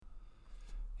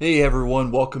Hey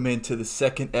everyone, welcome into the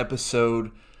second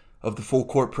episode of the Full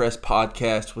Court Press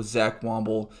podcast with Zach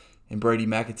Womble and Brady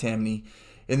McAtamney.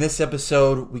 In this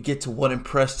episode, we get to what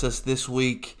impressed us this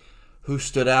week, who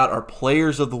stood out, our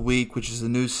players of the week, which is a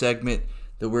new segment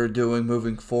that we're doing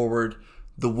moving forward,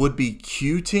 the would-be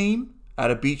Q team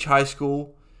out of Beach High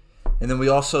School, and then we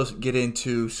also get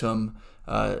into some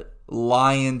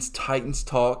Lions-Titans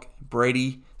talk.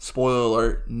 Brady, spoiler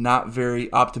alert, not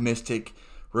very optimistic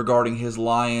regarding his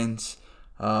Lions.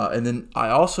 And then I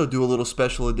also do a little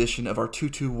special edition of our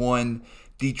 221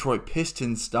 Detroit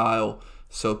Pistons style.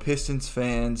 So Pistons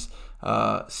fans,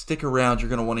 stick around. You're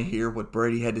going to want to hear what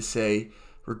Brady had to say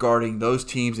regarding those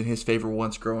teams and his favorite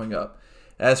ones growing up.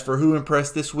 As for who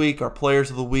impressed this week, our players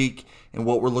of the week, and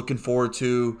what we're looking forward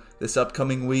to this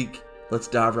upcoming week, let's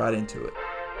dive right into it.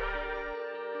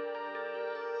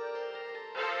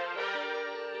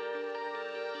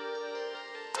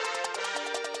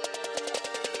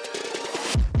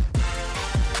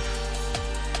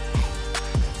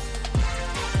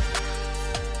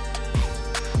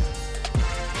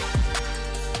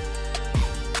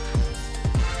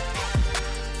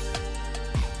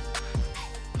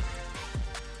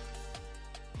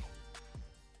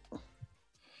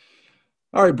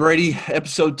 All right, Brady,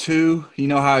 episode 2. You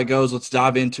know how it goes. Let's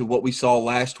dive into what we saw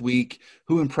last week.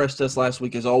 Who impressed us last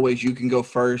week? As always, you can go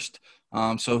first.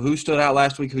 So who stood out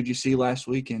last week? Who'd you see last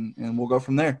week? And we'll go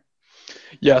from there.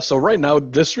 Yeah, so right now,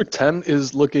 District 10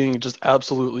 is looking just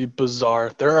absolutely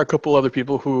bizarre. There are a couple other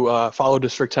people who follow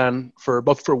District 10 for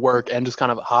both for work and just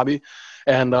kind of a hobby.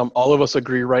 And all of us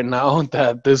agree right now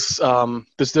that this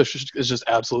district is just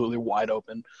absolutely wide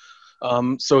open.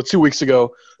 So 2 weeks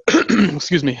ago,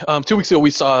 excuse me, 2 weeks ago we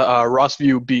saw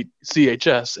Rossview beat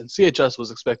CHS, and CHS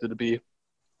was expected to be,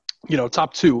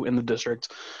 top 2 in the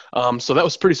district. So that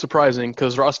was pretty surprising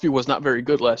because Rossview was not very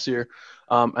good last year.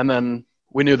 And then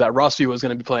we knew that Rossview was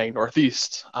going to be playing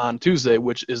Northeast on Tuesday,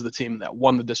 which is the team that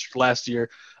won the district last year,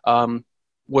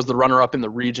 was the runner-up in the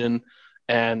region,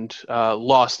 and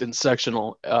lost in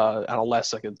sectional on a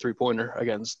last-second three-pointer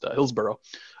against Hillsborough.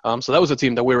 So that was a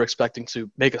team that we were expecting to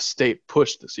make a state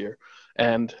push this year.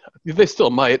 And they still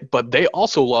might, but they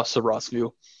also lost to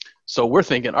Rossview. So we're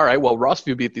thinking, all right, well,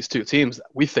 Rossview beat these two teams that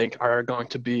we think are going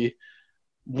to be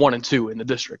 1 and 2 in the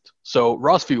district. So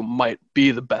Rossview might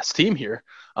be the best team here.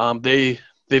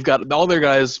 They've got all their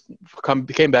guys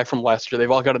came back from last year. They've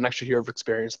all got an extra year of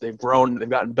experience. They've grown. They've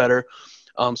gotten better.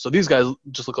 So these guys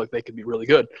just look like they could be really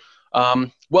good.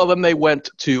 Well, then they went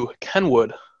to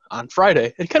Kenwood on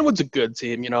Friday, and Kenwood's a good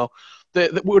team. They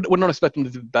would not expect them to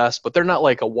do the best, but they're not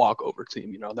like a walkover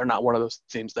team. They're not one of those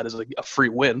teams that is like a free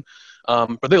win.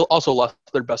 But they also lost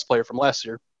their best player from last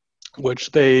year,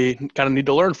 which they kind of need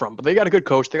to learn from. But they got a good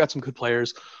coach. They got some good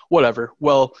players, whatever.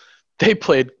 Well, they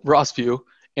played Rossview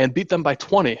and beat them by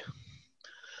 20.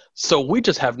 So we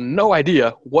just have no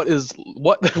idea what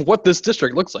this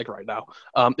district looks like right now.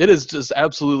 It is just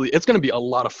absolutely – it's going to be a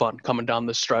lot of fun coming down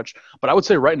this stretch. But I would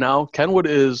say right now, Kenwood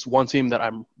is one team that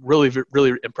I'm really,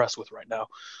 really impressed with right now.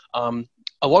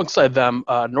 Alongside them,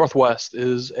 Northwest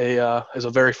is a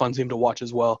very fun team to watch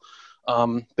as well.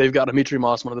 They've got Dimitri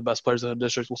Moss, one of the best players in the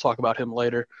district. We'll talk about him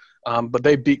later. But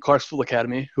they beat Clarksville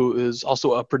Academy, who is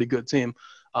also a pretty good team.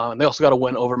 And they also got a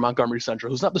win over Montgomery Central,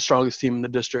 who's not the strongest team in the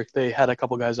district. They had a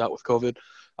couple guys out with COVID.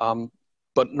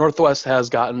 But Northwest has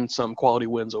gotten some quality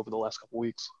wins over the last couple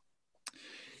weeks.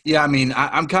 Yeah, I mean,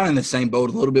 I'm kind of in the same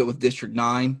boat a little bit with District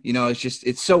 9.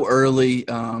 It's so early.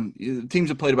 Teams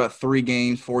have played about 4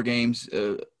 games.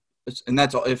 And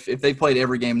that's all. If they played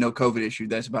every game, no COVID issue,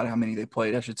 that's about how many they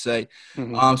played, I should say.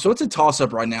 Mm-hmm. So it's a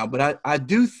toss-up right now. But I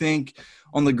do think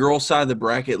on the girls' side of the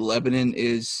bracket, Lebanon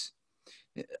is –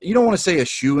 you don't want to say a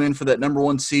shoe-in for that number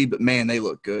 1 seed, but, man, they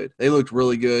look good. They looked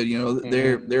really good.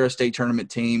 They're a state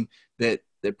tournament team that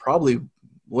probably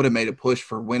would have made a push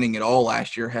for winning it all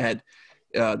last year had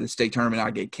the state tournament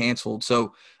not get canceled.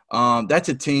 So that's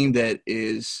a team that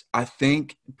is, I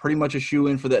think, pretty much a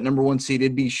shoe-in for that number 1 seed.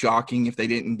 It'd be shocking if they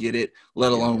didn't get it,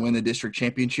 let alone win the district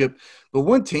championship. But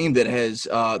one team that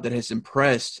has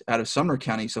impressed out of Sumner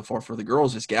County so far for the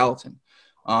girls is Gallatin.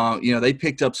 They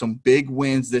picked up some big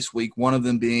wins this week, one of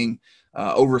them being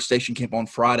over Station Camp on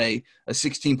Friday, a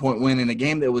 16-point win in a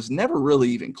game that was never really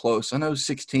even close. I know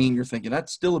 16, you're thinking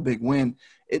that's still a big win.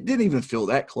 It didn't even feel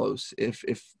that close if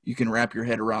you can wrap your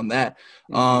head around that.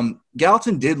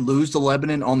 Gallatin did lose to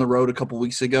Lebanon on the road a couple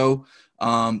weeks ago,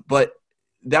 but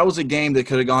that was a game that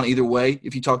could have gone either way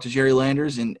if you talk to Jerry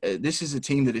Landers, and this is a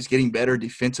team that is getting better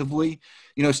defensively.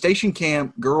 Station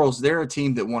Camp girls, they're a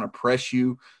team that want to press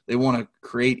you. They want to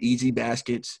create easy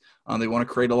baskets. They want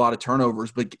to create a lot of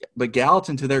turnovers. But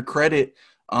Gallatin, to their credit,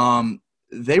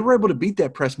 they were able to beat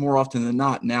that press more often than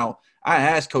not. Now, I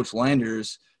asked Coach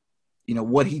Landers,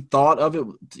 what he thought of it,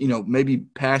 maybe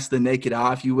past the naked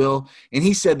eye, if you will. And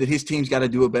he said that his team's got to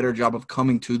do a better job of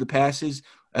coming to the passes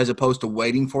as opposed to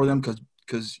waiting for them because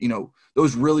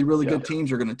those really, really good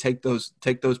teams are going to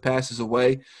take those passes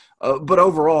away. But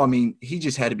overall, I mean, he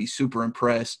just had to be super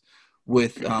impressed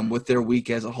with their week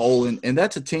as a whole. And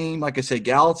that's a team, like I said,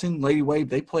 Gallatin, Lady Wave,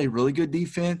 they play really good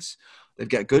defense. They've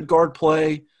got good guard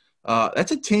play.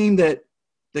 That's a team that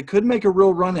could make a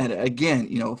real run at it. Again,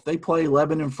 if they play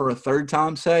Lebanon for a third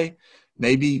time, say,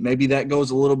 maybe that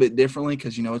goes a little bit differently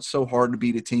because, it's so hard to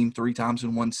beat a team 3 times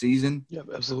in one season. Yeah,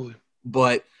 absolutely.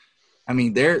 But, I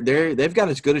mean, they've got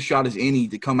as good a shot as any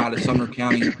to come out of Sumner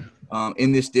County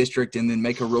in this district and then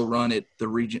make a real run at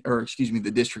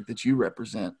the district that you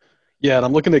represent. Yeah, and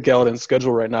I'm looking at Gallatin's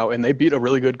schedule right now, and they beat a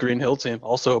really good Green Hill team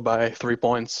also by 3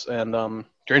 points. And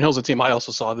Green Hill's a team I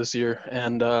also saw this year,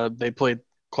 and they played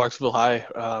Clarksville High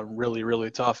really,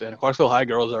 really tough. And Clarksville High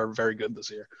girls are very good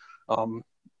this year.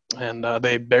 And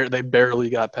they barely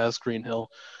got past Green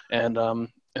Hill.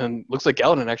 And looks like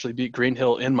Gallatin actually beat Green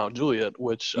Hill in Mount Juliet,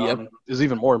 which is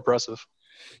even more impressive.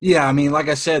 Yeah, I mean, like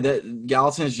I said, that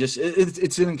Gallatin is just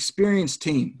it's an experienced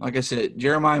team. Like I said,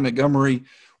 Jeremiah Montgomery,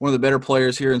 one of the better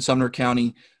players here in Sumner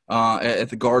County at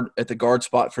the guard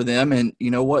spot for them. And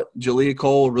you know what? Jalea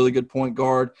Cole, really good point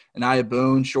guard, and Aya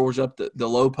Boone shores up the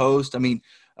low post. I mean,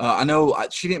 I know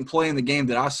she didn't play in the game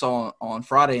that I saw on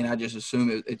Friday, and I just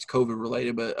assume it's COVID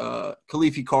related. But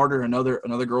Khalifi Carter,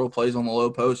 another girl who plays on the low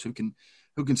post who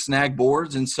can snag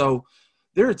boards, and so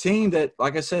they're a team that,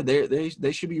 like I said,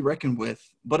 they should be reckoned with.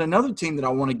 But another team that I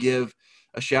want to give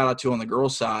a shout out to on the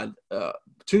girls' side,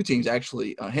 2 teams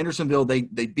actually. Hendersonville, they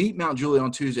beat Mount Juliet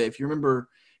on Tuesday. If you remember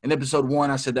in episode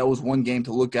 1, I said that was one game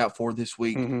to look out for this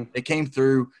week. Mm-hmm. They came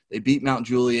through, they beat Mount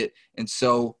Juliet, and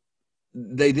so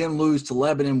they didn't lose to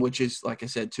Lebanon, which is, like I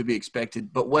said, to be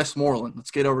expected. But Westmoreland,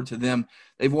 let's get over to them.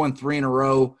 They've won 3 in a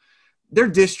row. Their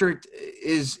district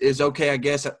is okay, I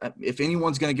guess. If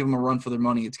anyone's going to give them a run for their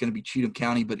money, it's going to be Cheatham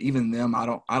County. But even them, I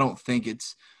don't think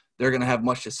they're going to have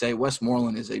much to say.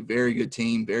 Westmoreland is a very good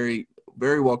team, very,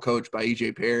 very well coached by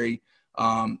E.J. Perry,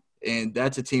 and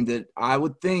that's a team that I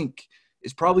would think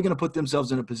is probably going to put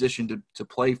themselves in a position to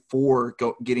play for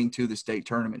getting to the state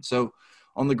tournament. So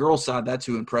on the girls' side, that's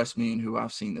who impressed me and who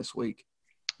I've seen this week.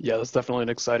 Yeah, that's definitely an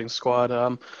exciting squad.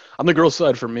 On the girls'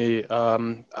 side for me,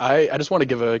 I just want to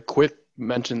give a quick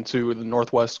mention to the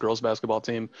Northwest girls basketball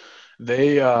team.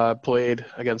 They played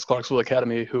against Clarksville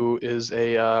Academy, who is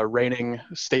a reigning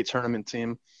state tournament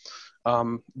team.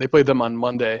 They played them on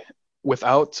Monday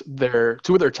without 2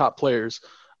 of their top players,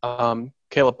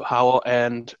 Caleb Howell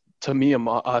and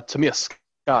Tamia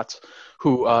Scott,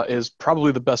 who is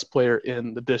probably the best player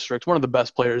in the district, one of the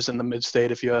best players in the mid-state,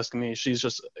 if you ask me. She's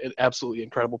just an absolutely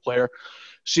incredible player.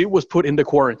 She was put into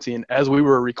quarantine as we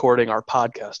were recording our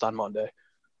podcast on Monday,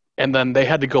 and then they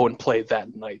had to go and play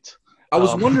that night. I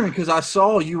was wondering because I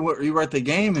saw you were at the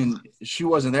game and she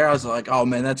wasn't there. I was like, oh,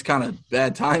 man, that's kind of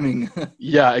bad timing.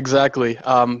 Yeah, exactly.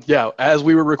 As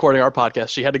we were recording our podcast,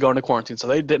 she had to go into quarantine, so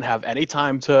they didn't have any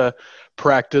time to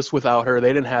practice without her.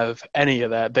 They didn't have any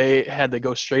of that. They had to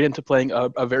go straight into playing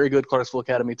a very good Clarksville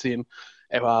Academy team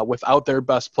without their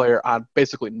best player on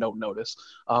basically no notice.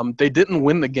 They didn't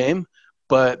win the game,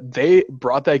 but they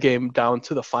brought that game down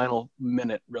to the final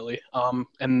minute, really.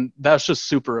 And that's just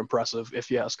super impressive,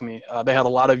 if you ask me. They had a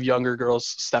lot of younger girls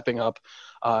stepping up,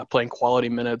 playing quality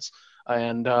minutes.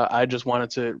 And I just wanted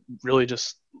to really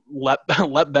just let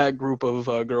that group of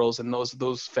girls and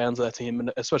those fans of that team,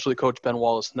 and especially Coach Ben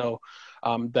Wallace, know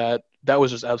that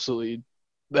was just absolutely –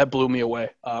 that blew me away.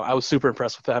 I was super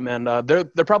impressed with them, and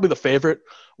they're probably the favorite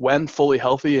when fully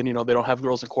healthy and, they don't have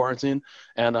girls in quarantine,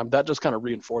 and that just kind of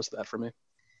reinforced that for me.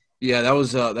 Yeah, that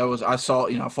was I saw,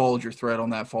 I followed your thread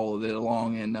on that, followed it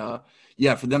along, and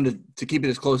for them to keep it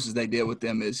as close as they did with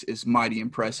them is mighty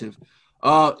impressive.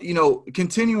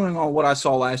 Continuing on what I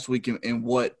saw last week and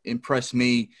what impressed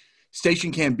me,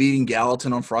 Station Camp beating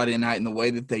Gallatin on Friday night in the way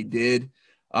that they did,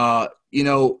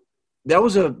 that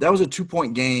was a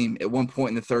 2-point game at one point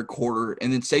in the third quarter,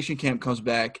 and then Station Camp comes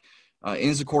back,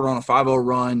 ends the quarter on a 5-0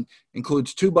 run,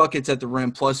 includes 2 buckets at the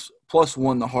rim plus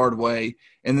 1 the hard way,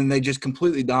 and then they just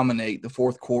completely dominate the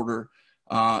fourth quarter.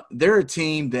 They're a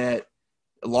team that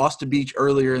lost to Beach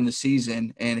earlier in the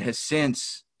season and has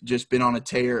since just been on a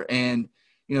tear. And,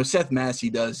 Seth Massey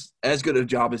does as good a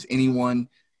job as anyone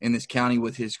in this county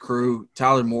with his crew.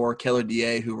 Tyler Moore, Keller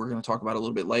DA, who we're going to talk about a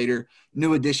little bit later.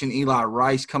 New addition Eli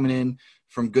Rice coming in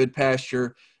from Good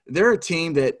Pasture. They're a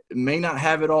team that may not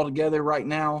have it all together right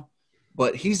now,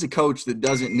 but he's the coach that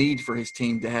doesn't need for his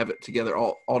team to have it together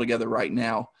all together right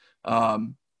now.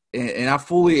 And I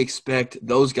fully expect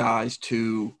those guys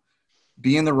to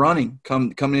be in the running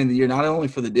coming into the year, not only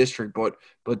for the district,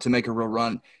 but to make a real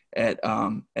run at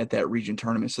that region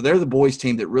tournament. So they're the boys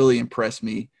team that really impressed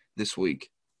me this week.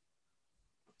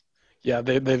 Yeah,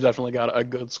 they've definitely got a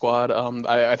good squad.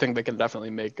 I think they can definitely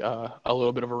make a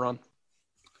little bit of a run.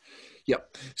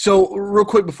 Yep. So real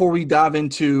quick before we dive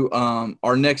into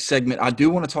our next segment, I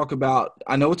do want to talk about,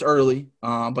 I know it's early,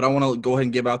 but I want to go ahead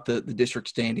and give out the district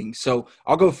standings. So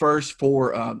I'll go first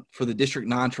for the District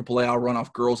 9 AAA. I'll run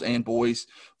off girls and boys.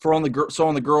 On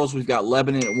the girls, we've got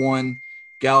Lebanon at 1,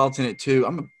 Gallatin at 2.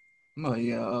 I'm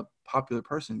a popular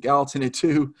person. Gallatin at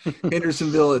 2,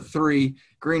 Hendersonville at 3,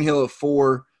 Green Hill at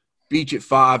 4, Beach at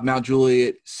 5, Mount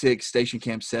Juliet 6, Station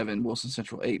Camp 7, Wilson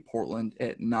Central 8, Portland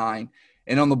at 9.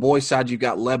 And on the boys' side, you've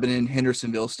got Lebanon,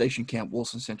 Hendersonville, Station Camp,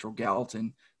 Wilson Central,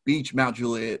 Gallatin, Beach, Mount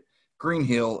Juliet, Green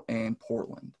Hill, and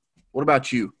Portland. What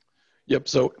about you? Yep.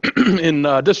 So in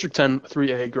District 10,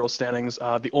 3A girls standings,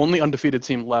 the only undefeated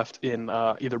team left in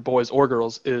either boys or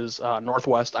girls is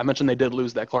Northwest. I mentioned they did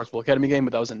lose that Clarksville Academy game,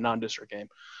 but that was a non-district game.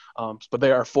 But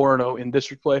they are 4-0 in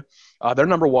district play. They're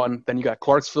number 1. Then you got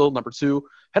Clarksville, number 2,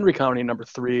 Henry County, number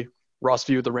 3,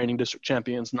 Rossview, the reigning district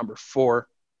champions, number 4,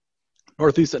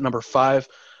 Northeast at number 5,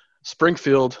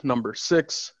 Springfield, number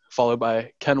 6, followed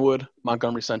by Kenwood,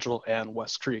 Montgomery Central, and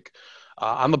West Creek.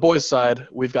 On the boys' side,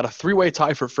 we've got a 3-way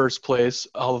tie for first place,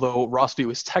 although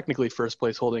Rossview is technically first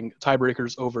place, holding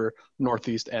tiebreakers over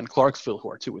Northeast and Clarksville, who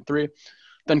are 2 and 3.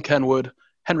 Then Kenwood,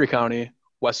 Henry County,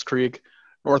 West Creek,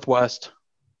 Northwest,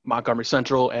 Montgomery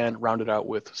Central, and rounded out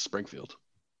with Springfield.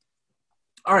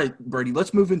 All right, Brady,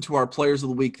 let's move into our Players of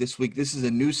the Week this week. This is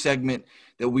a new segment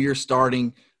that we are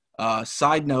starting.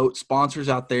 Side note, sponsors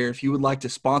out there, if you would like to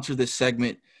sponsor this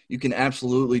segment, you can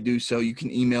absolutely do so. You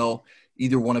can email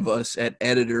either one of us at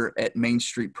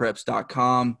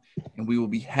editor@mainstreetpreps.com, and we will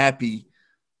be happy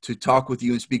to talk with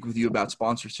you and speak with you about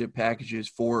sponsorship packages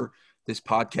for this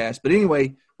podcast. But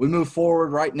anyway, we move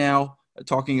forward right now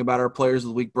talking about our Players of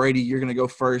the Week. Brady, you're going to go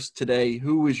first today.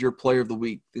 Who was your Player of the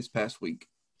Week this past week?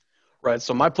 Right,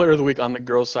 so my Player of the Week on the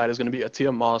girls' side is going to be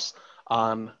Atia Moss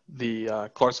on the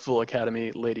Clarksville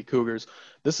Academy Lady Cougars.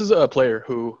 This is a player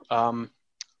who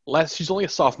she's only a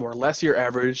sophomore. Last year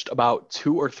averaged about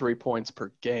 2 or 3 points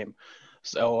per game.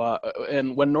 So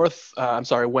and when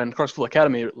Clarksville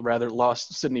Academy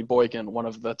lost Sydney Boykin, one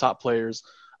of the top players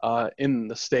in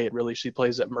the state. Really, she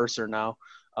plays at Mercer now.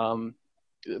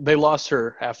 They lost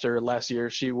her after last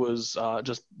year. She was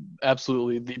just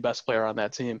absolutely the best player on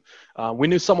that team. We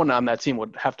knew someone on that team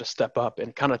would have to step up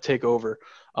and kind of take over.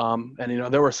 And,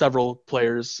 there were several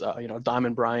players,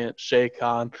 Diamond Bryant, Shay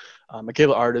Khan,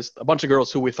 Michaela Artist, a bunch of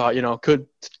girls who we thought, could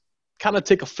kind of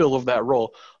take a fill of that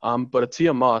role. But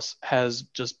Atia Moss has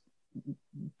just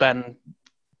been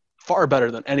far better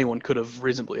than anyone could have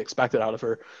reasonably expected out of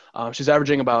her. She's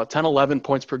averaging about 10, 11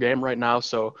 points per game right now,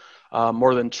 so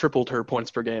more than tripled her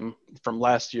points per game from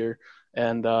last year.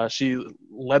 And she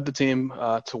led the team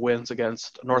to wins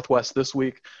against Northwest this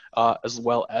week, as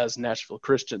well as Nashville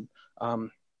Christian.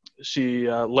 She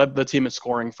led the team in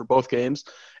scoring for both games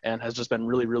and has just been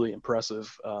really, really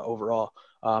impressive overall.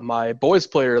 My boys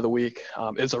player of the week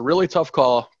is a really tough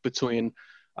call between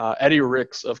Eddie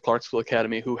Ricks of Clarksville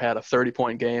Academy, who had a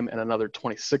 30-point game and another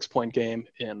 26-point game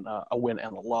in a win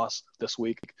and a loss this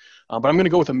week. But I'm going to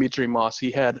go with Amitri Moss.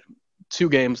 He had 2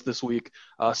 games this week,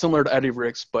 similar to Eddie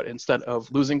Ricks, but instead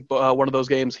of losing one of those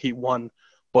games, he won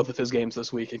both of his games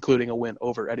this week, including a win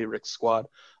over Eddie Ricks' squad.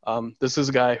 This is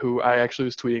a guy who I actually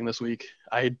was tweeting this week.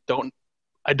 I don't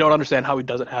understand how he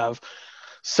doesn't have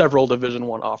several Division I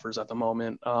offers at the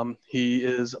moment. He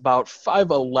is about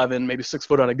 5'11", maybe 6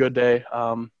 foot on a good day.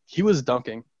 He was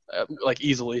dunking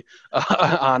easily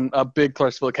on a big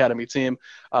Clarksville Academy team.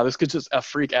 This kid's just a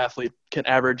freak athlete, can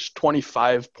average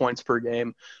 25 points per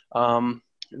game.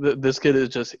 This kid is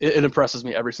just, it impresses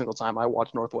me every single time I watch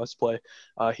Northwest play.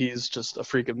 He's just a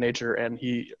freak of nature, and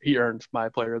he earned my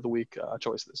Player of the Week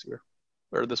choice this week.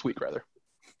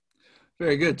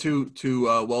 Very good. Two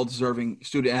well-deserving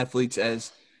student athletes,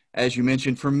 as you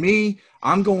mentioned. For me,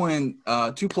 I'm going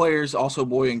 2 players, also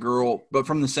boy and girl, but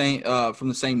from the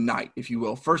same night, if you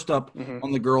will. First up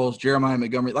on the girls, Jeremiah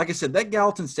Montgomery. Like I said, that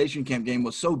Gallatin Station Camp game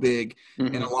was so big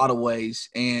in a lot of ways,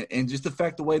 and just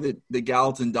the way that the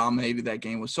Gallatin dominated that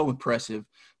game was so impressive.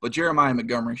 But Jeremiah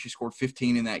Montgomery, she scored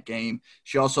 15 in that game.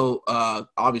 She also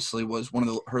obviously was one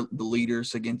of the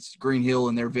leaders against Green Hill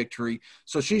in their victory.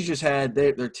 So she's just had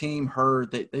their team,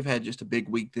 they've had just a big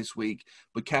week this week,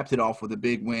 but capped it off with a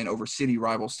big win over city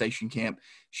rival Station Camp.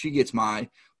 She gets my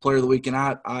Player of the Week, and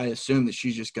I assume that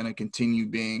she's just going to continue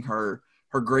being her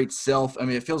her great self. I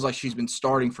mean, it feels like she's been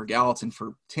starting for Gallatin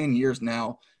for 10 years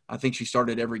now. I think she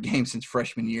started every game since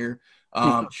freshman year.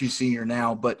 She's senior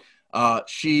now, but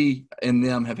she and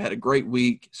them have had a great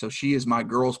week. So she is my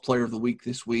girls player of the week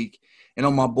this week. And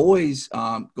on my boys,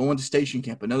 going to station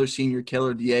camp, another senior,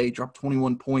 Keller DA, dropped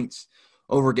 21 points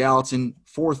over Gallatin,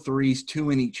 4 threes, 2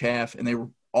 in each half, and they were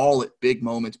all at big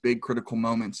moments, big critical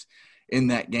moments in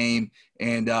that game.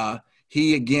 And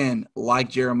he, again, like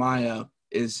Jeremiah,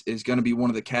 is going to be one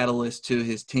of the catalysts to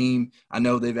his team. I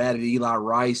know they've added Eli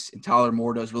Rice, and Tyler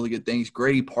Moore does really good things.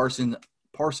 Grady Parsons,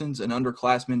 an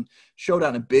underclassman, showed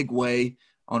out in a big way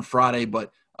on Friday,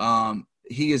 but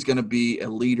he is going to be a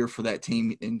leader for that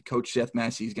team, and Coach Seth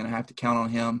Massey is going to have to count on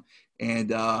him.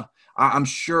 And I'm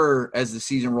sure as the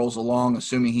season rolls along,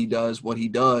 assuming he does what he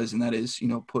does, and that is,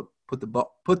 put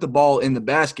the ball in the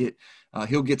basket,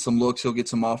 he'll get some looks, he'll get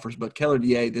some offers. But Keller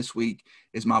DA this week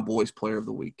is my boys' player of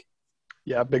the week.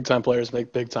 Yeah, big-time players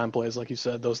make big-time plays. Like you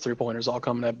said, those three-pointers all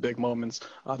coming at big moments.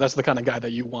 That's the kind of guy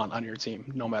that you want on your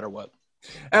team, no matter what.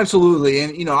 Absolutely.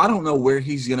 And, I don't know where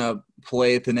he's going to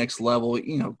play at the next level,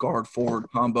 guard, forward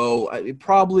combo.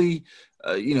 Probably,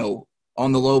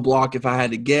 on the low block if I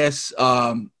had to guess.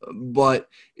 But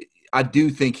I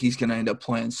do think he's going to end up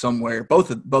playing somewhere.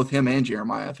 Both him and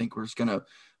Jeremiah, I think, we're just going to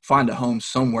find a home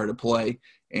somewhere to play.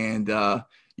 And,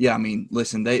 yeah, I mean,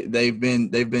 listen, they've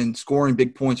been scoring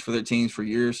big points for their teams for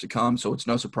years to come, so it's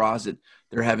no surprise that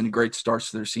they're having great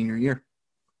starts to their senior year.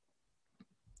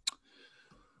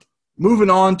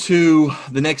 Moving on to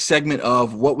the next segment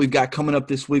of what we've got coming up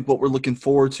this week, what we're looking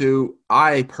forward to.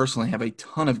 I personally have a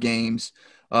ton of games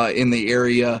in the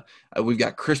area. We've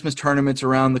got Christmas tournaments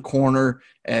around the corner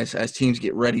as teams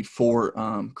get ready for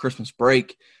Christmas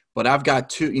break. But I've got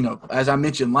two, as I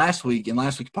mentioned last week's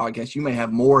podcast, you may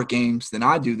have more games than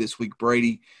I do this week,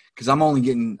 Brady, because I'm only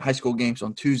getting high school games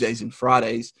on Tuesdays and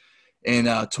Fridays.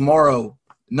 And tomorrow,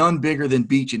 none bigger than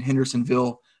Beach in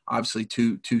Hendersonville. Obviously,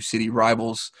 two city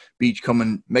rivals. Beach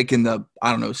making the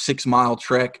 6-mile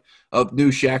trek up New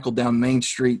Shackle down Main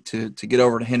Street to get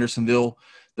over to Hendersonville.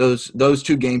 Those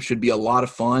two games should be a lot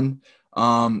of fun.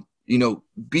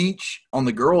 Beach on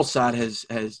the girls' side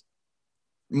has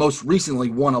most recently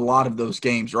won a lot of those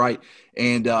games, right?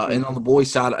 And on the boys'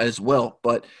 side as well.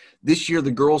 But this year the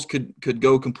girls could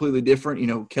go completely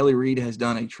different. Kelly Reed has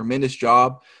done a tremendous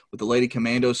job with the Lady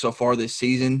Commandos so far this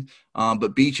season.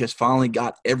 But Beach has finally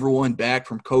got everyone back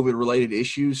from COVID-related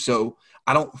issues. So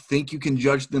I don't think you can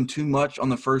judge them too much on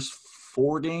the first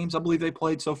 4 games I believe they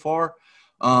played so far.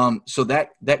 So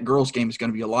that girls' game is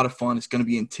going to be a lot of fun. It's going to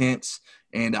be intense.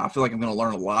 And I feel like I'm going to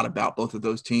learn a lot about both of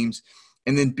those teams.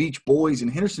 And then Beach boys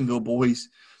and Hendersonville boys,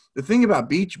 the thing about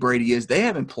Beach, Brady, is they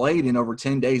haven't played in over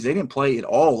 10 days. They didn't play at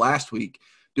all last week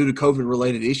due to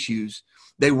COVID-related issues.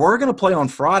 They were going to play on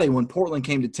Friday when Portland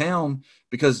came to town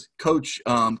because Coach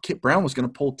Kip Brown was going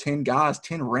to pull 10 guys,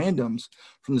 10 randoms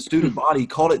from the student body. He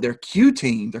called it their Q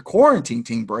team, their quarantine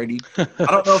team, Brady. I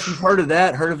don't know if you've heard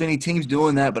of any teams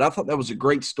doing that, but I thought that was a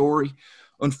great story.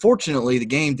 Unfortunately, the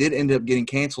game did end up getting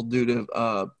canceled due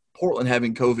to Portland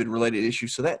having COVID-related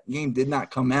issues, so that game did not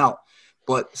come out.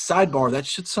 But sidebar,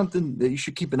 that's just something that you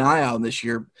should keep an eye on this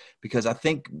year because I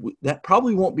think that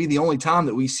probably won't be the only time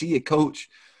that we see a coach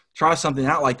try something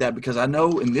out like that because I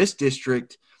know in this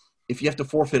district, if you have to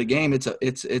forfeit a game, it's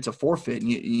a forfeit,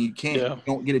 and you can't you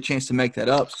don't get a chance to make that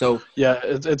up. So yeah,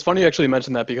 it's funny you actually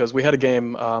mentioned that because we had a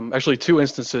game, actually 2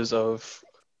 instances of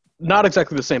not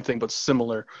exactly the same thing, but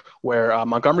similar, where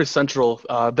Montgomery Central,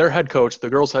 their head coach, the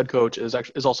girls' head coach, is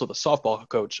also the softball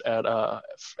coach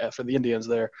for the Indians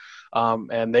there,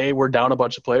 and they were down a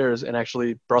bunch of players and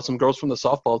actually brought some girls from the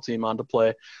softball team on to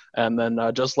play. And then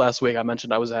just last week, I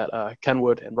mentioned I was at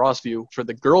Kenwood and Rossview for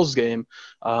the girls' game.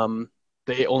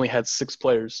 They only had 6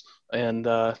 players, and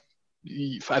I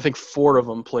think 4 of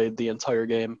them played the entire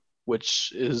game,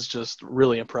 which is just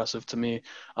really impressive to me.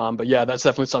 But yeah, that's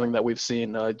definitely something that we've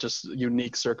seen, just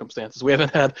unique circumstances. We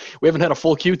haven't had a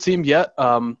full Q team yet.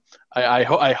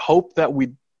 I hope that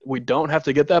we don't have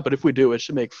to get that, but if we do, it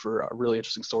should make for a really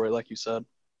interesting story, like you said.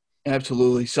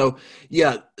 Absolutely. So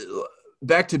yeah,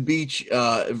 back to Beach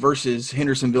versus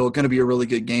Hendersonville, going to be a really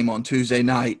good game on Tuesday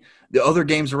night. The other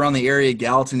games around the area,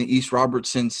 Gallatin and East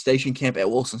Robertson Station Camp at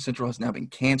Wilson Central has now been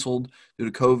canceled due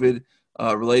to COVID.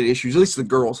 Related issues, at least the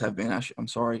girls have been, I'm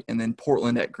sorry, and then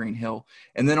Portland at Green Hill.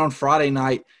 And then on Friday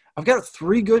night, I've got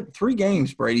 3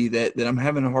 games, Brady, that I'm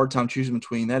having a hard time choosing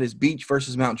between. That is Beach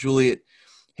versus Mount Juliet,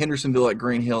 Hendersonville at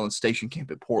Green Hill, and Station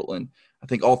Camp at Portland. I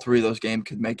think all 3 of those games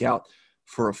could make out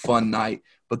for a fun night.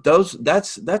 But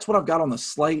that's what I've got on the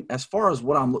slate. As far as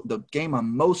the game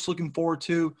I'm most looking forward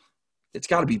to, it's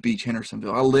got to be Beach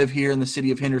Hendersonville. I live here in the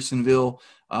city of Hendersonville.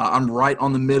 I'm right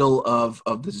on the middle of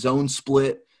the zone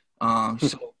split.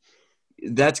 So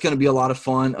that's going to be a lot of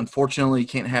fun. Unfortunately, you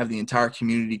can't have the entire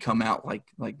community come out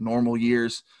like normal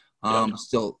years.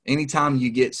 Still, anytime you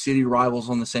get city rivals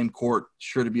on the same court,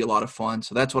 sure to be a lot of fun.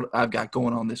 So that's what I've got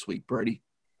going on this week, Brady.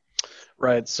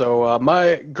 Right. So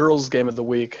my girls' game of the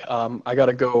week, I got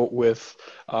to go with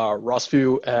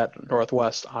Rossview at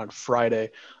Northwest on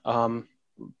Friday.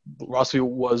 Rossview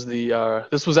was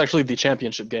this was actually the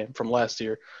championship game from last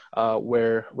year,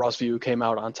 where Rossview came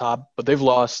out on top, but they've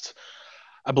lost,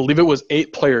 I believe it was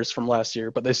 8 players from last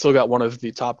year, but they still got one of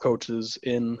the top coaches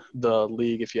in the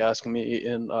league, if you ask me,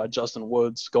 in Justin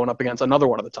Woods, going up against another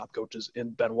one of the top coaches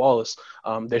in Ben Wallace.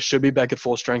 They should be back at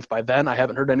full strength by then. I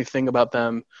haven't heard anything about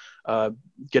them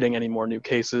getting any more new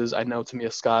cases. I know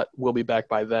Tamia Scott will be back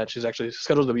by then. She's actually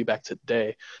scheduled to be back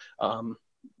today.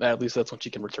 At least that's when she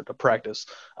can return to practice.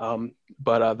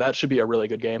 But that should be a really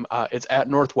good game. It's at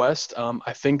Northwest.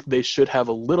 I think they should have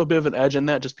a little bit of an edge in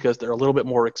that just because they're a little bit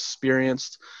more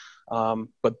experienced.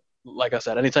 But like I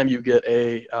said, anytime you get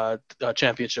a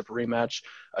championship rematch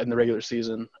in the regular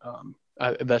season,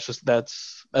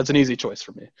 that's an easy choice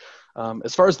for me.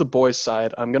 As far as the boys'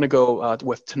 side, I'm going to go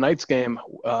with tonight's game,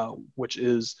 which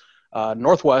is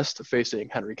Northwest facing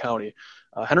Henry County.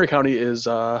 Henry County is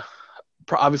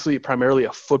obviously primarily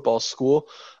a football school,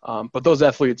 but those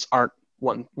athletes aren't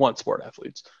one sport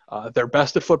athletes. They're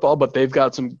best at football, but they've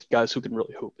got some guys who can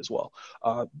really hoop as well.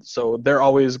 So they're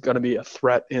always going to be a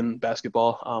threat in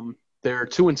basketball. They're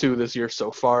 2-2 this year so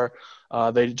far.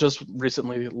 They just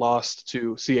recently lost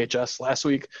to CHS last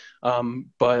week,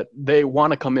 but they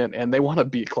want to come in and they want to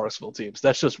beat Clarksville teams.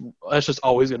 That's just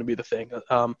always going to be the thing.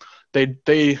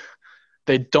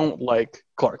 They don't like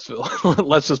Clarksville.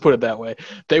 Let's just put it that way.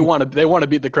 They want to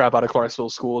beat the crap out of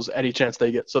Clarksville schools any chance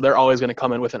they get. So they're always going to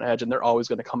come in with an edge, and they're always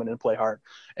going to come in and play hard.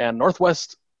 And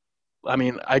Northwest, I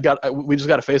mean, we just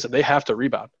got to face it. They have to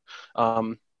rebound,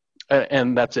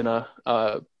 and that's in a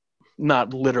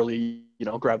not literally,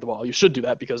 grab the ball. You should do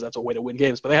that because that's a way to win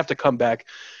games. But they have to come back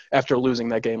after losing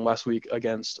that game last week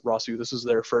against Rossview. This is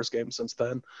their first game since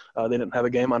then. They didn't have a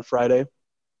game on Friday.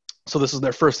 So this is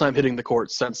their first time hitting the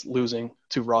court since losing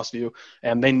to Rossview,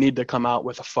 and they need to come out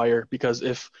with a fire because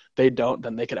if they don't,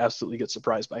 then they could absolutely get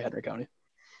surprised by Henry County.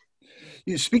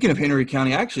 Speaking of Henry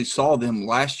County, I actually saw them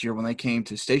last year when they came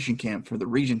to Station Camp for the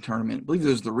region tournament. I believe it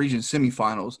was the region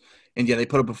semifinals, and yeah, they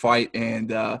put up a fight,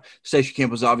 and Station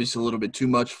Camp was obviously a little bit too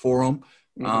much for them.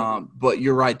 Mm-hmm. But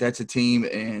you're right, that's a team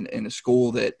and a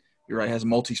school that has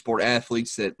multi-sport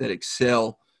athletes that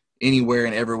excel anywhere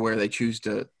and everywhere they choose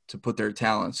to put their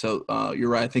talent. So you're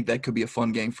right. I think that could be a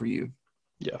fun game for you.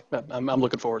 Yeah, I'm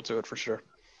looking forward to it for sure.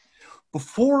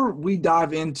 Before we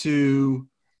dive into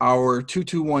our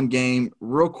 2-2-1 game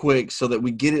real quick so that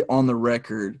we get it on the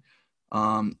record,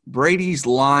 Brady's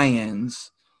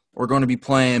Lions are going to be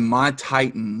playing my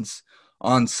Titans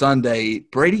on Sunday.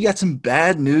 Brady got some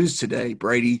bad news today.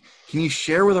 Brady, can you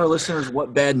share with our listeners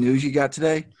what bad news you got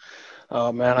today?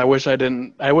 Oh man, I wish I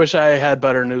didn't. I wish I had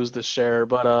better news to share.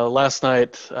 But last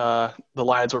night, the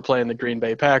Lions were playing the Green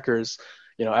Bay Packers.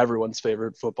 Everyone's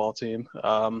favorite football team,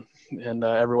 and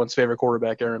everyone's favorite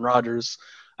quarterback, Aaron Rodgers.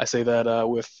 I say that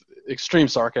with extreme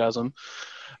sarcasm.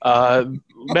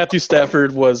 Matthew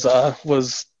Stafford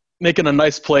was making a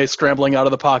nice play, scrambling out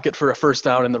of the pocket for a first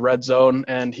down in the red zone,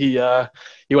 and he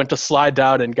went to slide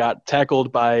down and got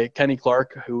tackled by Kenny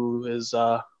Clark, who is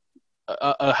a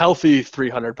healthy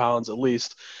 300 pounds at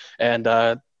least, and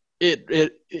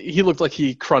he looked like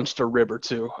he crunched a rib or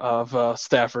two of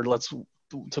Stafford.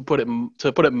 To put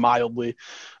it mildly.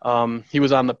 He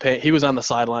was on the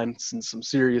sidelines in some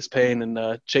serious pain,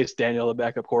 and Chase Daniel, the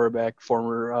backup quarterback,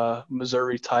 former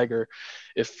Missouri Tiger,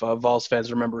 if Vols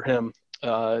fans remember him,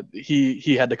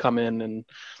 he had to come in, and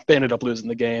they ended up losing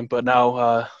the game. But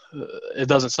now it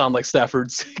doesn't sound like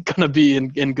Stafford's going to be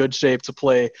in good shape to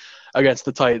play against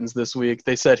the Titans this week.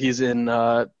 They said he's in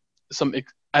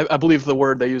I believe the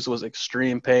word they used was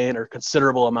extreme pain or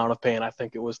considerable amount of pain, I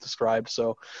think it was described.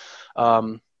 So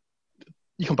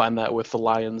you combine that with the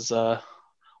Lions,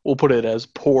 we'll put it as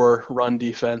poor run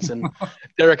defense, and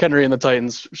Derrick Henry and the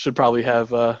Titans should probably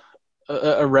have a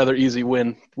rather easy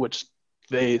win, which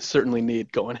they certainly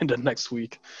need going into next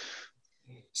week.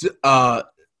 So,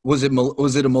 was it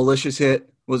a malicious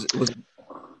hit? Was it?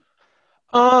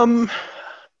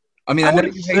 I mean, I know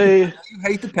you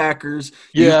hate the Packers.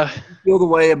 Yeah. You feel the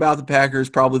way about the Packers,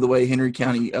 probably the way Henry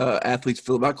County athletes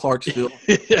feel about Clarksville.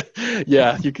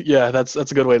 Yeah, that's a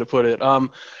good way to put it.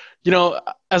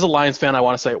 As a Lions fan, I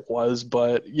want to say it was,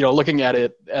 but looking at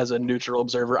it as a neutral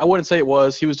observer, I wouldn't say it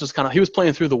was. He was just he was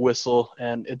playing through the whistle,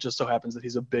 and it just so happens that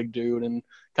he's a big dude and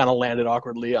kind of landed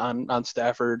awkwardly on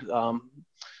Stafford.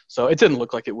 So it didn't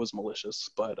look like it was malicious,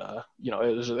 but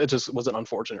it just was an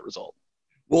unfortunate result.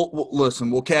 Well,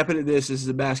 listen, we'll cap it at this. This is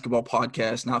a basketball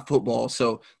podcast, not football.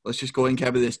 So let's just go ahead and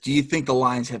cap it at this. Do you think the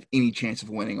Lions have any chance of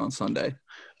winning on Sunday?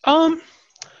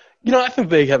 I think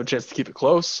they have a chance to keep it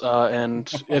close. And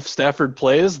if Stafford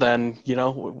plays, then,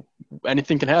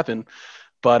 anything can happen.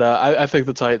 But I think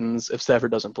the Titans, if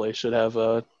Stafford doesn't play, should have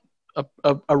a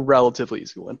relatively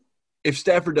easy win. If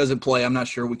Stafford doesn't play, I'm not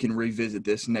sure we can revisit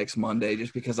this next Monday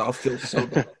just because I'll feel so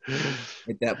bad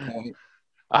at that point.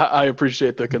 I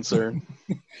appreciate the concern.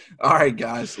 All right,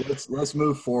 guys, let's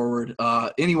move forward.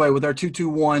 Anyway, with our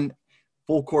 2-2-1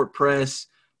 full court press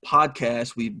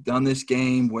podcast, we've done this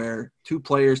game where 2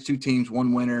 players, 2 teams,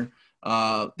 1 winner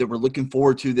that we're looking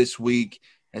forward to this week.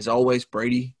 As always,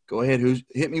 Brady, go ahead.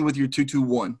 Hit me with your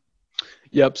 2-2-1.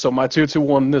 Yep. So my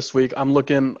 2-2-1 this week, I'm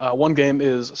looking. One game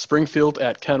is Springfield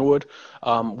at Kenwood.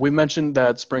 We mentioned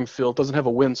that Springfield doesn't have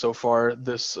a win so far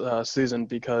this season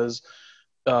because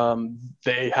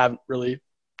they haven't really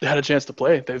had a chance to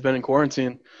play. They've been in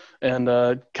quarantine, and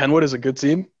Kenwood is a good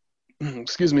team.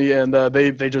 Excuse me, and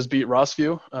they just beat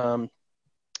Rossview.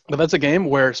 But that's a game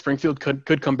where Springfield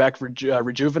could come back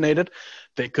rejuvenated.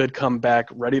 They could come back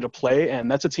ready to play,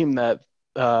 and that's a team that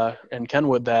in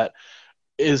Kenwood that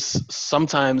is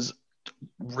sometimes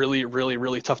really, really,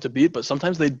 really tough to beat, but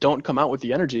sometimes they don't come out with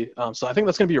the energy. So I think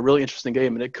that's going to be a really interesting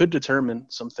game, and it could determine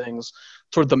some things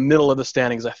toward the middle of the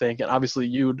standings, I think. And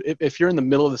obviously, if you're in the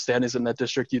middle of the standings in that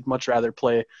district, you'd much rather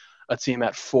play a team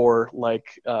at 4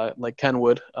 like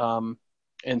Kenwood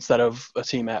instead of a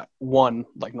team at 1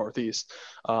 like Northeast.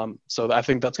 So I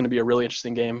think that's going to be a really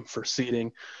interesting game for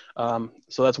seeding.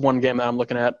 So that's one game that I'm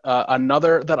looking at.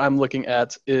 Another that I'm looking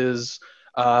at is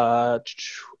I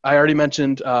already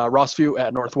mentioned Rossview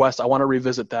at Northwest. I want to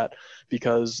revisit that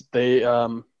because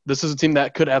this is a team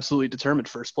that could absolutely determine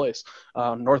first place.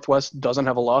 Northwest doesn't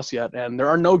have a loss yet, and there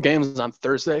are no games on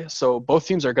Thursday, so both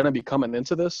teams are going to be coming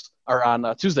into this, or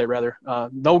on Tuesday rather.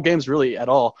 No games really at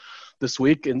all this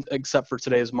week, except for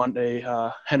today's Monday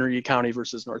Henry County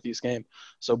versus Northeast game.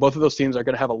 So both of those teams are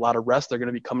going to have a lot of rest. They're going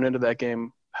to be coming into that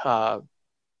game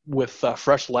with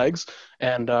fresh legs,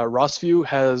 and Rossview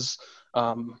has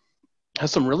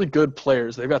some really good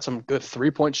players. They've got some good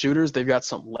 3-point shooters. They've got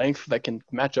some length that can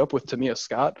match up with Tamia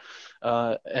Scott.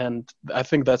 And I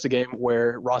think that's a game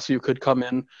where Rossview could come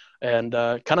in and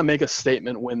kind of make a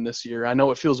statement win this year. I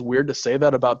know it feels weird to say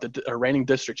that about the reigning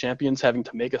district champions having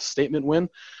to make a statement win,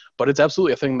 but it's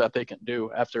absolutely a thing that they can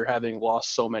do after having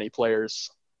lost so many players.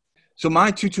 So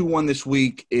my 2-2-1 this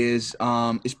week is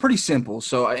pretty simple.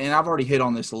 So, and I've already hit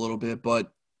on this a little bit,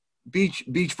 but Beach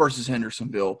versus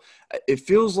Hendersonville. It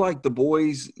feels like the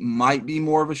boys might be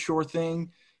more of a sure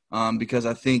thing because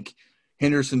I think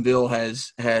Hendersonville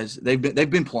they've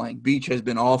been playing. Beach has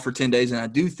been off for 10 days, and I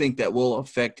do think that will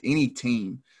affect any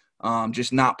team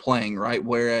just not playing, right?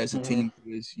 Whereas a team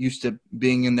who is used to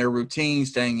being in their routine,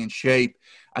 staying in shape,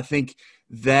 I think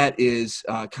that is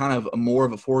kind of more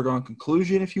of a foregone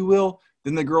conclusion, if you will,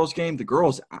 than the girls' game. The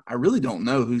girls, I really don't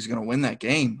know who's going to win that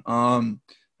game.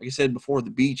 Like I said before,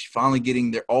 the Beach finally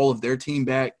getting all of their team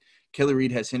back. Kelly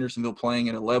Reed has Hendersonville playing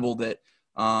at a level that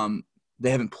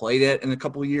they haven't played at in a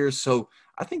couple of years. So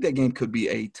I think that game could be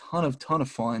a ton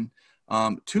of fun.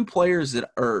 Some players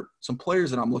that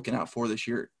I'm looking out for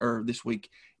this week,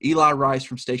 Eli Rice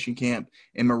from Station Camp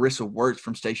and Marissa Wirtz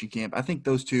from Station Camp. I think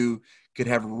those two could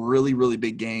have really, really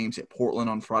big games at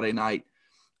Portland on Friday night.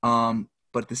 But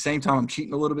at the same time, I'm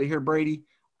cheating a little bit here, Brady.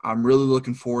 I'm really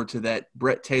looking forward to that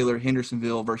Brett Taylor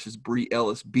Hendersonville versus Bree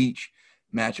Ellis Beach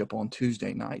matchup on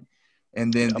Tuesday night.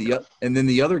 And then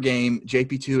the other game,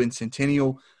 JP2 and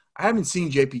Centennial. I haven't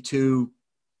seen JP2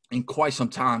 in quite some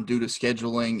time due to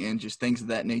scheduling and just things of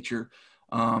that nature.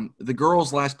 The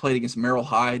girls last played against Merrill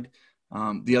Hyde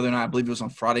the other night. I believe it was on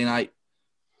Friday night.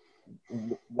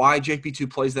 Why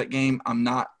JP2 plays that game, I'm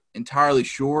not entirely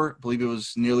sure. I believe it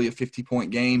was nearly a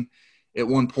 50-point game at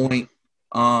one point.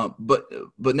 But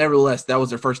nevertheless, that was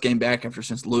their first game back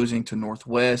since losing to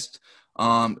Northwest.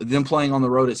 Them playing on the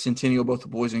road at Centennial, both the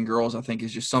boys and girls, I think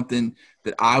is just something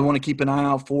that I want to keep an eye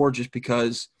out for just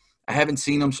because I haven't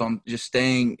seen them. So I'm just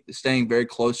staying very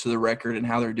close to the record and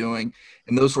how they're doing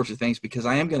and those sorts of things because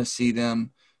I am going to see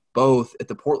them both at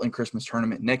the Portland Christmas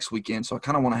tournament next weekend. So I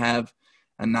kind of want to have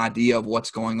an idea of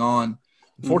what's going on.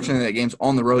 Unfortunately, that game's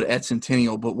on the road at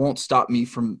Centennial, but won't stop me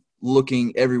from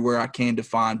looking everywhere I can to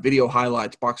find video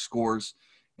highlights, box scores,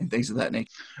 and things of that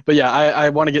nature. But yeah, I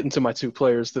want to get into my two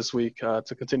players this week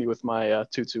to continue with my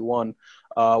 2-2-1.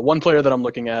 One player that I'm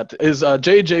looking at is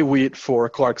J.J. Wheat for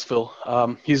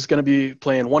Clarksville. He's going to be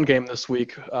playing one game this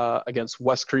week against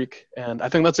West Creek, and I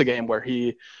think that's a game where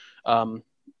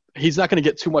he's not going to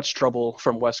get too much trouble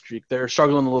from West Creek. They're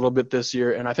struggling a little bit this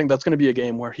year, and I think that's going to be a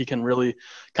game where he can really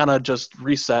kind of just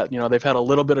reset. You know, they've had a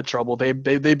little bit of trouble. They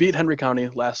beat Henry County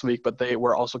last week, but they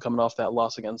were also coming off that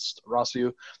loss against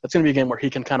Rossview. That's going to be a game where he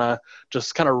can kind of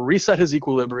reset his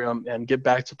equilibrium and get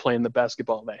back to playing the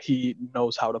basketball that he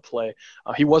knows how to play.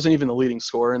 He wasn't even the leading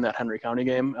scorer in that Henry County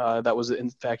game. That was, in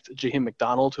fact, Jaheim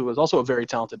McDonald, who was also a very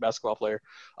talented basketball player.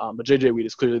 But J.J. Wheat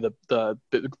is clearly the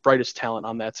brightest talent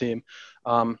on that team.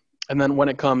 And then when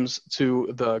it comes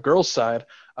to the girls' side,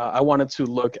 I wanted to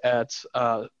look at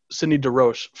Sydney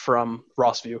DeRoche from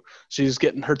Rossview. She's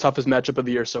getting her toughest matchup of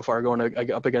the year so far, going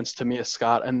up against Tamia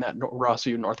Scott in that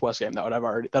Rossview Northwest game that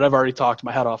I've already talked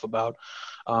my head off about.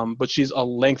 But she's a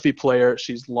lengthy player.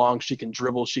 She's long. She can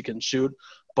dribble. She can shoot.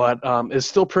 But is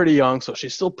still pretty young, so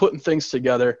she's still putting things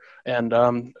together. And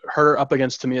her up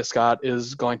against Tamia Scott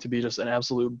is going to be just an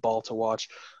absolute ball to watch.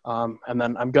 And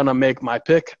then I'm going to make my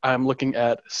pick. I'm looking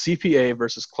at CPA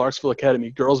versus Clarksville Academy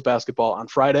girls basketball on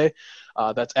Friday.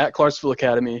 That's at Clarksville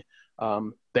Academy.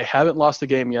 They haven't lost a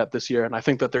game yet this year, and I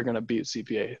think that they're going to beat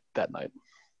CPA that night.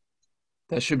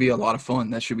 That should be a lot of fun.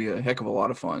 That should be a heck of a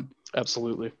lot of fun.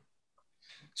 Absolutely.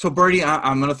 So Brady,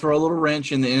 I'm going to throw a little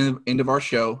wrench in the end of our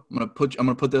show. I'm going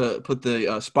to put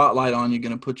the spotlight on you.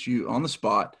 Going to put you on the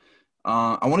spot.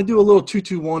 I want to do a little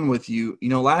 2-2-1 with you. You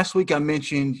know, last week I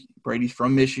mentioned Brady's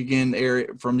from Michigan area,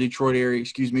 from Detroit area.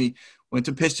 Excuse me. Went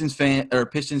to Pistons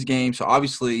game. So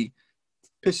obviously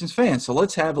Pistons fan. So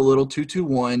let's have a little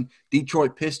 2-2-1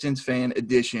 Detroit Pistons fan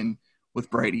edition with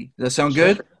Brady. Does that sound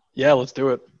good? Yeah, let's do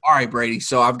it. All right, Brady.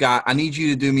 So I need you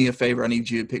to do me a favor. I need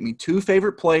you to pick me two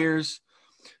favorite players,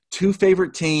 two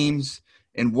favorite teams,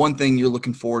 and one thing you're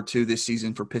looking forward to this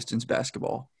season for Pistons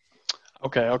basketball.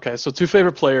 Okay. So two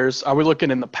favorite players. Are we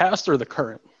looking in the past or the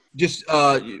current? Just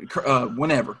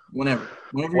whenever.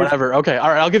 Okay. All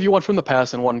right. I'll give you one from the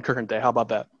past and one current day. How about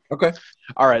that? Okay.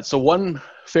 All right. So one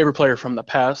favorite player from the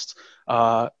past,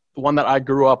 one that I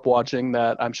grew up watching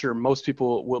that I'm sure most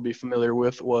people will be familiar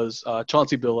with was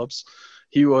Chauncey Billups.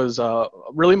 He was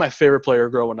really my favorite player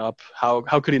growing up. How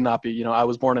could he not be? You know, I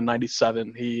was born in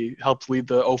 '97. He helped lead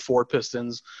the '04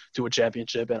 Pistons to a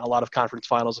championship and a lot of conference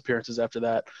finals appearances after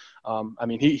that. I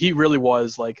mean, he really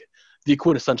was like the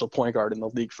quintessential point guard in the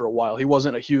league for a while. He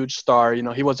wasn't a huge star. You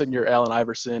know, he wasn't your Allen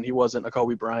Iverson. He wasn't a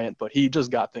Kobe Bryant, but he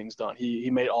just got things done. He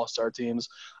made all-star teams.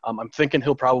 I'm thinking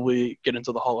he'll probably get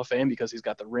into the Hall of Fame because he's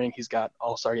got the ring. He's got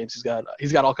all-star games.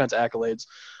 He's got all kinds of accolades.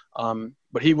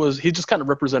 But he just kind of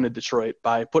represented Detroit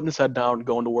by putting his head down,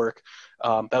 going to work.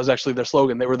 That was actually their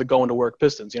slogan. They were the going to work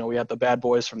Pistons. You know, we had the bad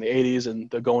boys from the 80s and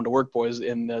the going to work boys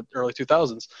in the early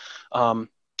 2000s.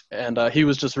 And he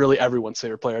was just really everyone's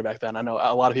favorite player back then. I know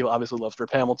a lot of people obviously loved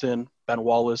Rip Hamilton, Ben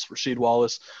Wallace, Rasheed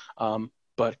Wallace,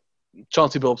 but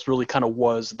Chauncey Billups really kind of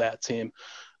was that team.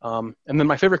 And then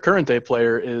my favorite current day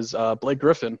player is Blake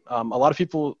Griffin. A lot of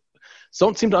people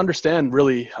don't seem to understand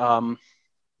really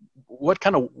what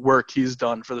kind of work he's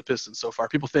done for the Pistons so far.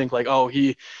 People think like, oh,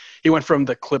 he went from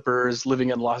the Clippers, living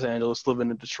in Los Angeles,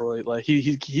 living in Detroit. Like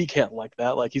he can't like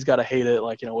that. Like he's got to hate it.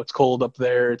 Like, you know, it's cold up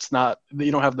there. It's not,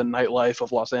 you don't have the nightlife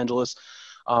of Los Angeles.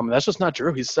 That's just not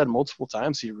true. He's said multiple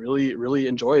times he really, really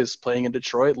enjoys playing in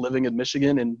Detroit, living in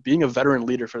Michigan, and being a veteran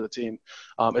leader for the team.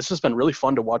 It's just been really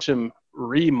fun to watch him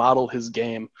remodel his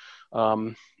game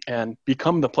and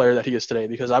become the player that he is today,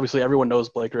 because obviously everyone knows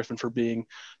Blake Griffin for being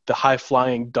the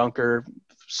high-flying dunker,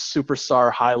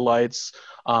 superstar highlights,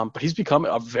 but he's become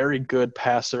a very good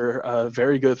passer, a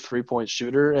very good three-point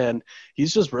shooter, and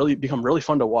he's just really become really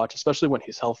fun to watch, especially when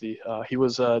he's healthy. He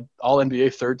was an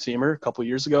All-NBA third-teamer a couple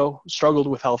years ago, struggled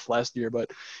with health last year, but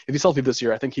if he's healthy this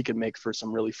year, I think he can make for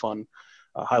some really fun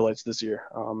highlights this year.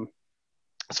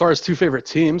 As far as two favorite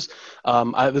teams,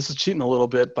 this is cheating a little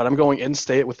bit, but I'm going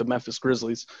in-state with the Memphis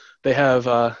Grizzlies. They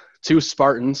have two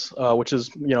Spartans, which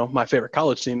is, you know, my favorite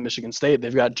college team, Michigan State.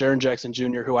 They've got Jaren Jackson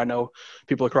Jr., who I know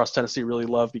people across Tennessee really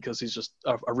love because he's just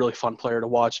a really fun player to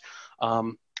watch.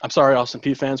 I'm sorry, Austin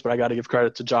Peay fans, but I got to give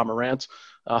credit to Ja Morant,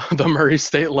 the Murray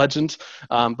State legend.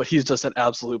 But he's just an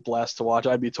absolute blast to watch.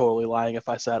 I'd be totally lying if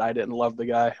I said I didn't love the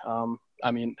guy. I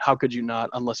mean, how could you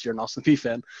not, unless you're an Austin Peay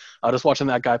fan? Just watching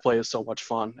that guy play is so much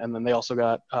fun. And then they also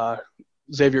got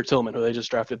Xavier Tillman, who they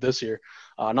just drafted this year,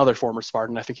 another former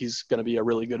Spartan. I think he's going to be a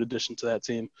really good addition to that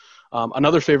team.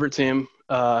 Another favorite team,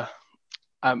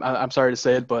 I'm sorry to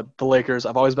say it, but the Lakers.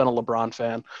 I've always been a LeBron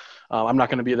fan. I'm not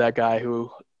going to be that guy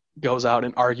who goes out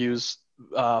and argues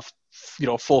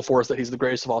full force that he's the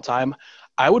greatest of all time.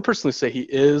 I would personally say he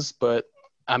is, but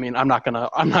I mean, I'm not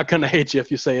gonna hate you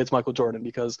if you say it's Michael Jordan,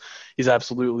 because he's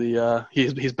absolutely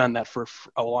he's been that for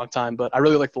a long time. But I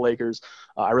really like the Lakers.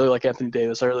 I really like Anthony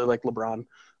Davis. I really like LeBron.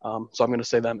 So I'm gonna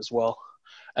say them as well.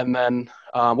 And then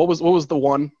what was the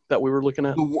one that we were looking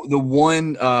at? The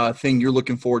one thing you're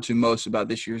looking forward to most about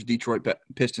this year's Detroit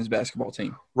Pistons basketball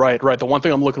team? Right. The one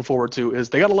thing I'm looking forward to is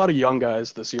they got a lot of young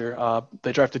guys this year.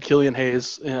 They drafted Killian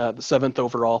Hayes, the 7th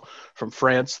overall from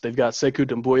France. They've got Sekou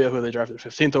Doumbouya, who they drafted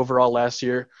 15th overall last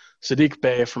year. Sadiq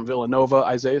Bey from Villanova.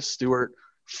 Isaiah Stewart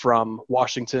from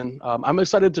Washington. I'm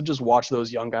excited to just watch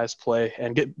those young guys play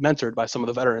and get mentored by some of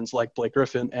the veterans like Blake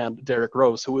Griffin and Derrick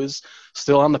Rose, who is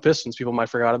still on the Pistons. People might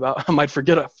forget about him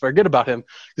because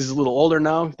he's a little older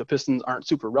now. The Pistons aren't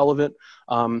super relevant.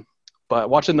 But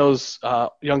watching those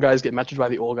young guys get mentored by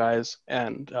the old guys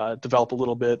and develop a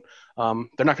little bit, they're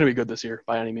not going to be good this year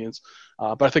by any means.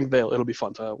 But I think it'll be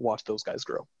fun to watch those guys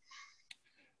grow.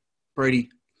 Brady,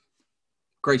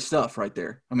 great stuff right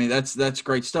there. I mean, that's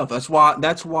great stuff. That's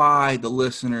why the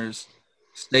listeners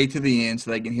stay to the end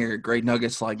so they can hear great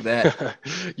nuggets like that.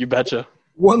 You betcha.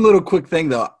 One little quick thing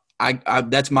though. I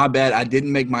that's my bad. I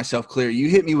didn't make myself clear. You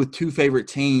hit me with 2 favorite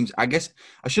teams. I guess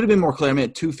I should have been more clear. I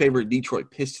meant 2 favorite Detroit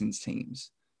Pistons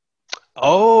teams.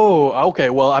 Oh,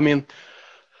 okay. Well, I mean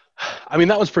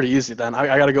that was pretty easy then.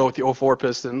 I got to go with the 04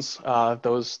 Pistons.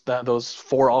 Those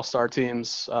 4 All-Star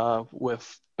teams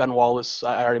with Ben Wallace.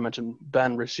 I already mentioned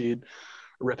Ben, Rashid,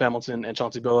 Rip Hamilton, and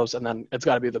Chauncey Billups, and then it's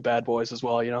got to be the Bad Boys as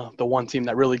well. The one team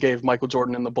that really gave Michael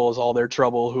Jordan and the Bulls all their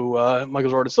trouble, who Michael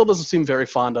Jordan still doesn't seem very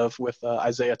fond of, with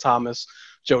Isaiah Thomas,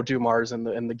 Joe Dumars, and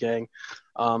the gang.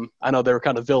 I know they were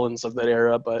kind of villains of that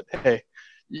era, but hey,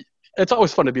 it's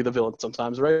always fun to be the villain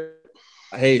sometimes, right?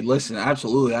 Hey, listen,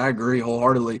 absolutely, I agree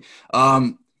wholeheartedly.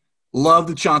 Love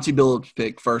the Chauncey Billups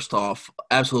pick. First off,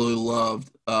 absolutely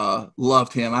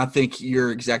loved him. I think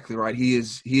you're exactly right. He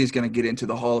is going to get into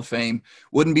the Hall of Fame.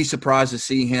 Wouldn't be surprised to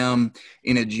see him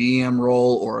in a GM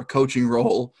role or a coaching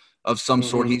role of some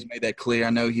sort. He's made that clear. I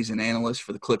know he's an analyst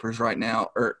for the Clippers right now,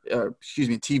 or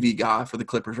TV guy for the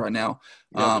Clippers right now.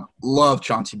 Yep. Love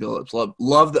Chauncey Billups.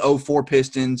 Love the 04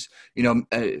 Pistons.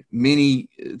 Many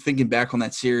thinking back on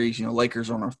that series. Lakers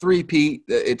on a three-peat.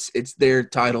 It's their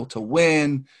title to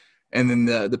win. And then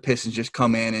the Pistons just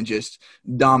come in and just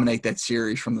dominate that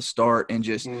series from the start. And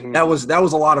just that was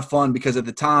a lot of fun, because at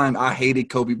the time I hated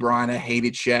Kobe Bryant, I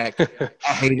hated Shaq,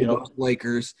 I hated those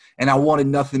Lakers, and I wanted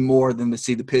nothing more than to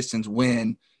see the Pistons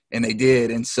win, and they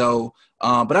did. And so,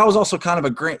 but I was also kind of a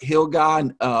Grant Hill guy,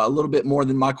 a little bit more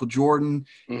than Michael Jordan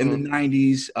in the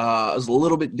 90s. I was a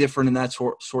little bit different in that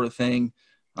sort of thing.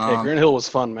 Grant Hill was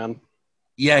fun, man.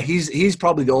 Yeah, he's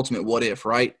probably the ultimate what if,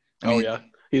 right? I mean, yeah.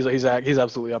 He's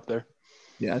absolutely up there.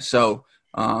 Yeah. So,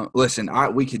 listen,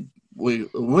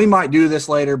 we might do this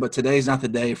later, but today's not the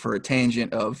day for a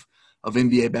tangent of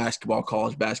NBA basketball,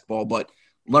 college basketball, but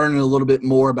learning a little bit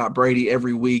more about Brady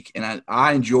every week, and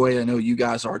I enjoy it. I know you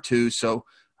guys are too. So,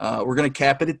 we're going to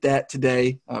cap it at that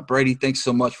today. Brady, thanks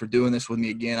so much for doing this with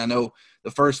me again. I know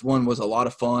the first one was a lot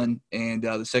of fun, and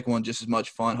the second one just as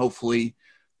much fun. Hopefully,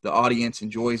 the audience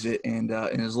enjoys it and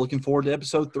is looking forward to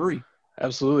episode 3.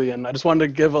 Absolutely, and I just wanted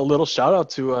to give a little shout out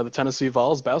to the Tennessee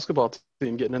Vols basketball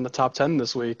team getting in the top 10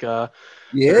 this week. They're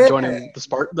joining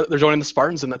the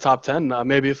Spartans in the top 10.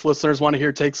 Maybe if listeners want to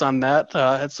hear takes on that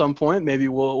at some point, maybe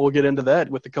we'll get into that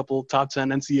with a couple top 10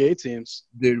 NCAA teams.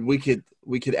 Dude, we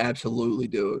could absolutely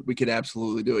do it. We could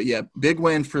absolutely do it. Yeah, big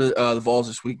win for the Vols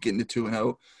this week, getting to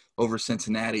 2-0 over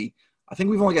Cincinnati. I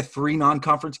think we've only got 3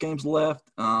 non-conference games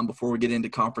left before we get into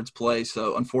conference play.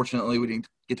 So unfortunately, we didn't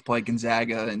get to play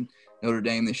Gonzaga and Notre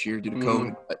Dame this year due to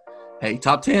COVID. But hey,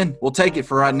 top 10, we'll take it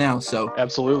for right now. So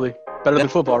absolutely, better than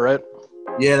football, right?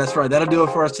 Yeah, that's right. That'll do it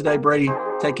for us today, Brady.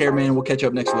 Take care, man. We'll catch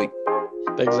up next week.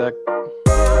 Thanks, Zach.